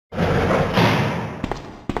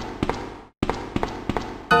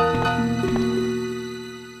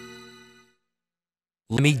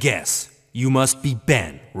Let me guess. You must be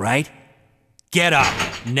Ben, right? Get up,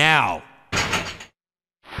 now!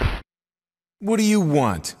 What do you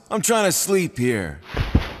want? I'm trying to sleep here.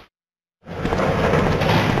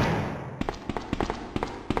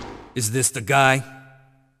 Is this the guy?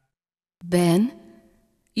 Ben,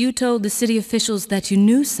 you told the city officials that you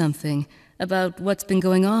knew something about what's been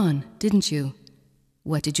going on, didn't you?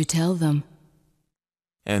 What did you tell them?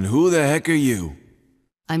 And who the heck are you?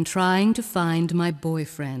 I'm trying to find my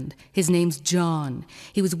boyfriend. His name's John.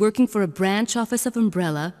 He was working for a branch office of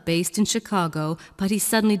Umbrella, based in Chicago, but he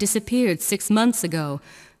suddenly disappeared 6 months ago.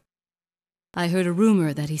 I heard a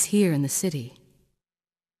rumor that he's here in the city.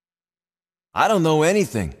 I don't know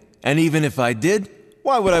anything. And even if I did,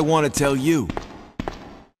 why would I want to tell you?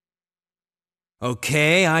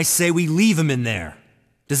 Okay, I say we leave him in there.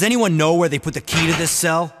 Does anyone know where they put the key to this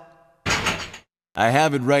cell? I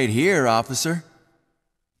have it right here, officer.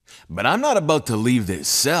 But I'm not about to leave this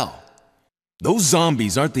cell. Those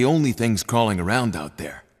zombies aren't the only things crawling around out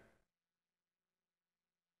there.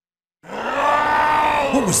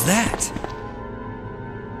 What was that?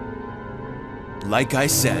 Like I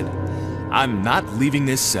said, I'm not leaving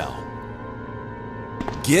this cell.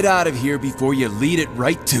 Get out of here before you lead it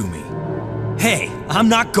right to me. Hey, I'm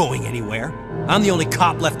not going anywhere. I'm the only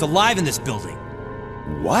cop left alive in this building.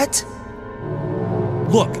 What?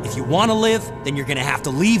 Look, if you want to live, then you're gonna have to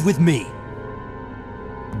leave with me.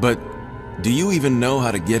 But do you even know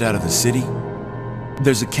how to get out of the city?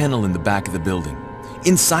 There's a kennel in the back of the building.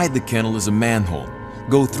 Inside the kennel is a manhole.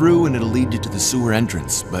 Go through and it'll lead you to the sewer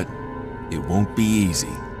entrance, but it won't be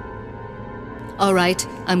easy. All right,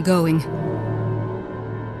 I'm going.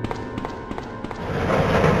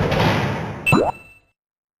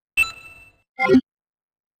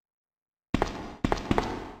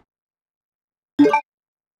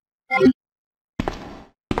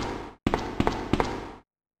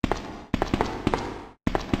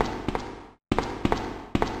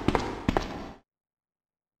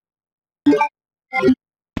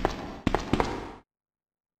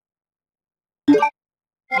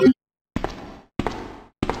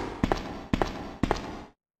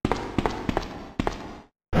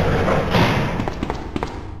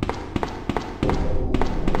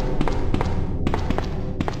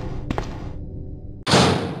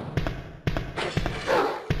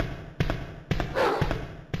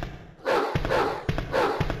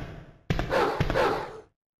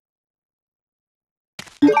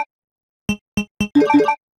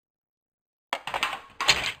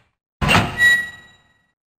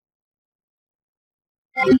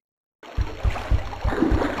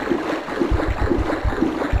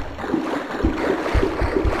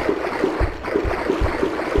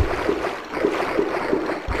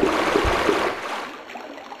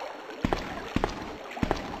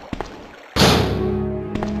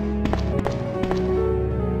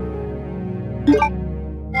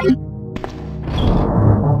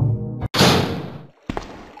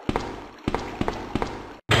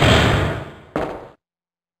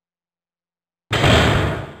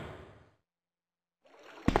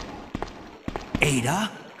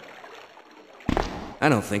 Ada? I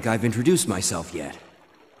don't think I've introduced myself yet.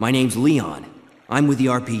 My name's Leon. I'm with the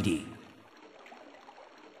RPD.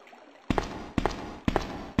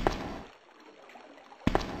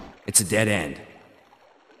 It's a dead end.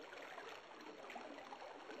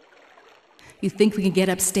 You think we can get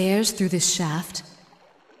upstairs through this shaft?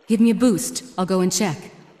 Give me a boost. I'll go and check.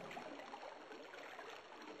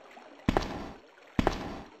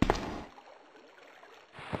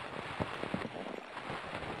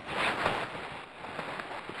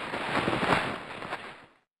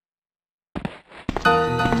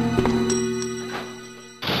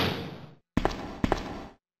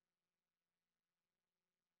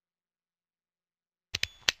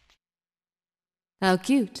 How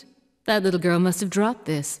cute. That little girl must have dropped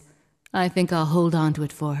this. I think I'll hold on to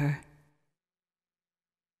it for her.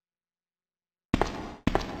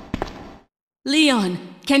 Leon,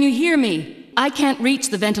 can you hear me? I can't reach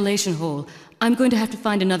the ventilation hole. I'm going to have to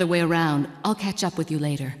find another way around. I'll catch up with you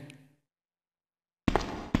later.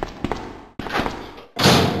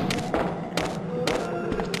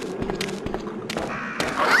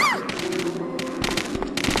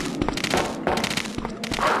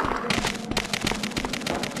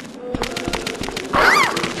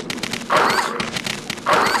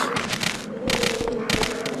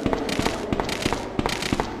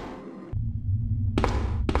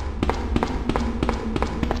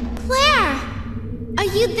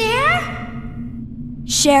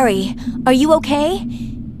 Sherry, are you okay?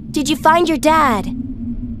 Did you find your dad?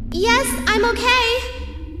 Yes, I'm okay.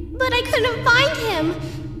 But I couldn't find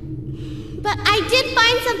him. But I did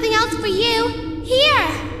find something else for you. Here!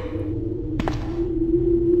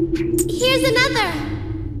 Here's another.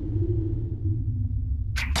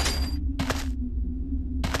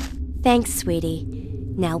 Thanks, sweetie.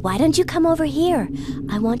 Now, why don't you come over here?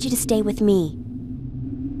 I want you to stay with me.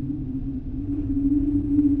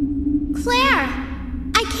 Claire!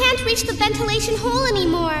 I can't reach the ventilation hole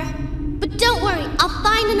anymore. But don't worry, I'll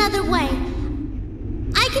find another way.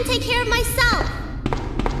 I can take care of myself.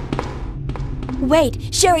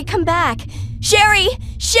 Wait, Sherry, come back! Sherry!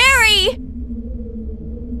 Sherry!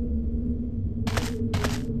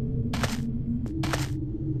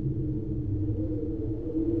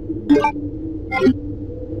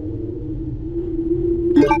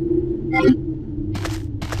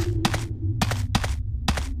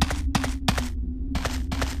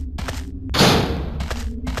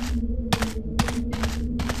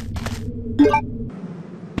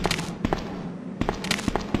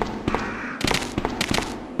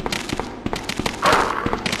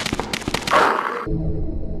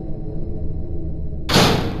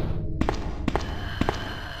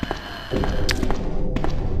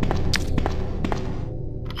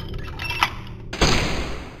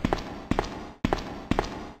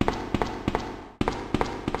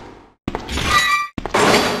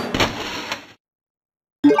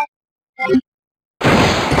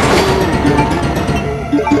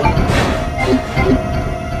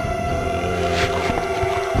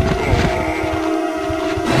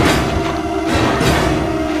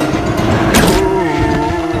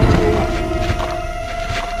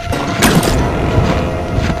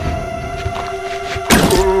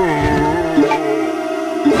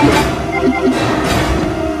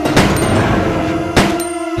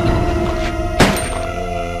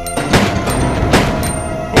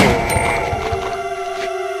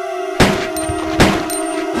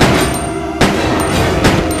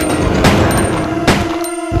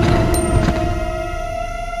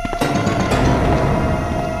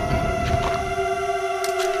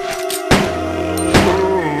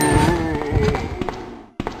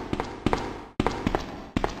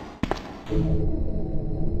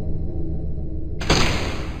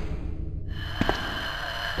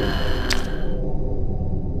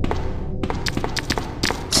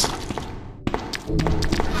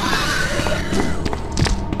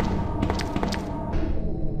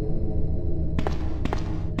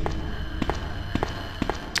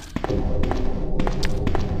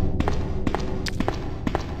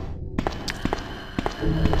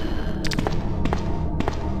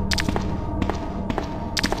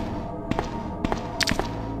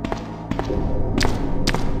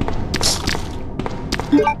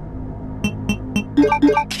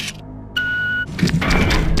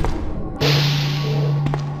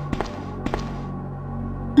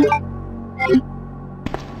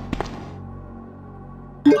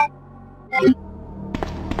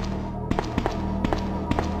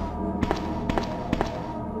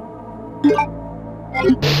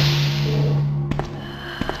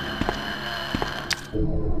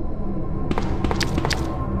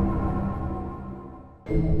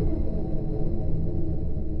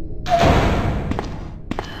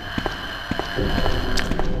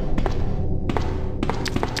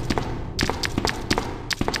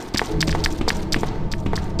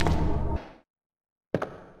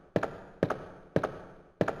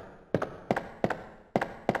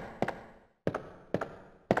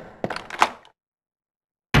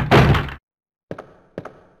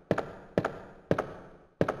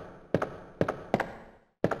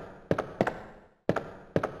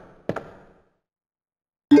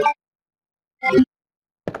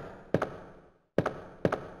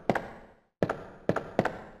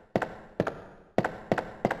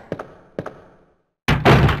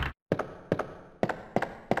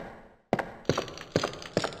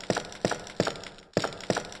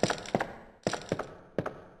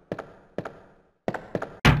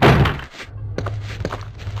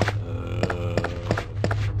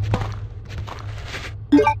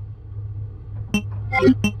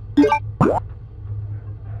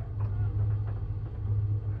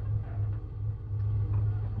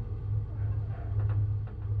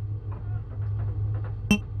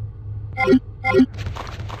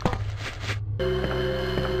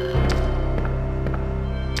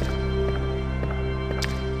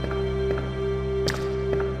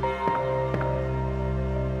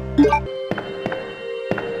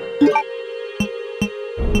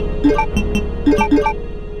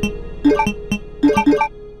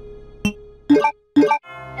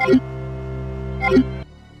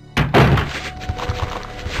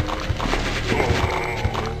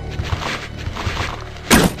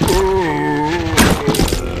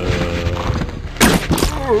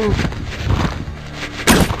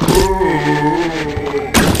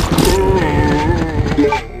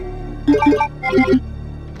 You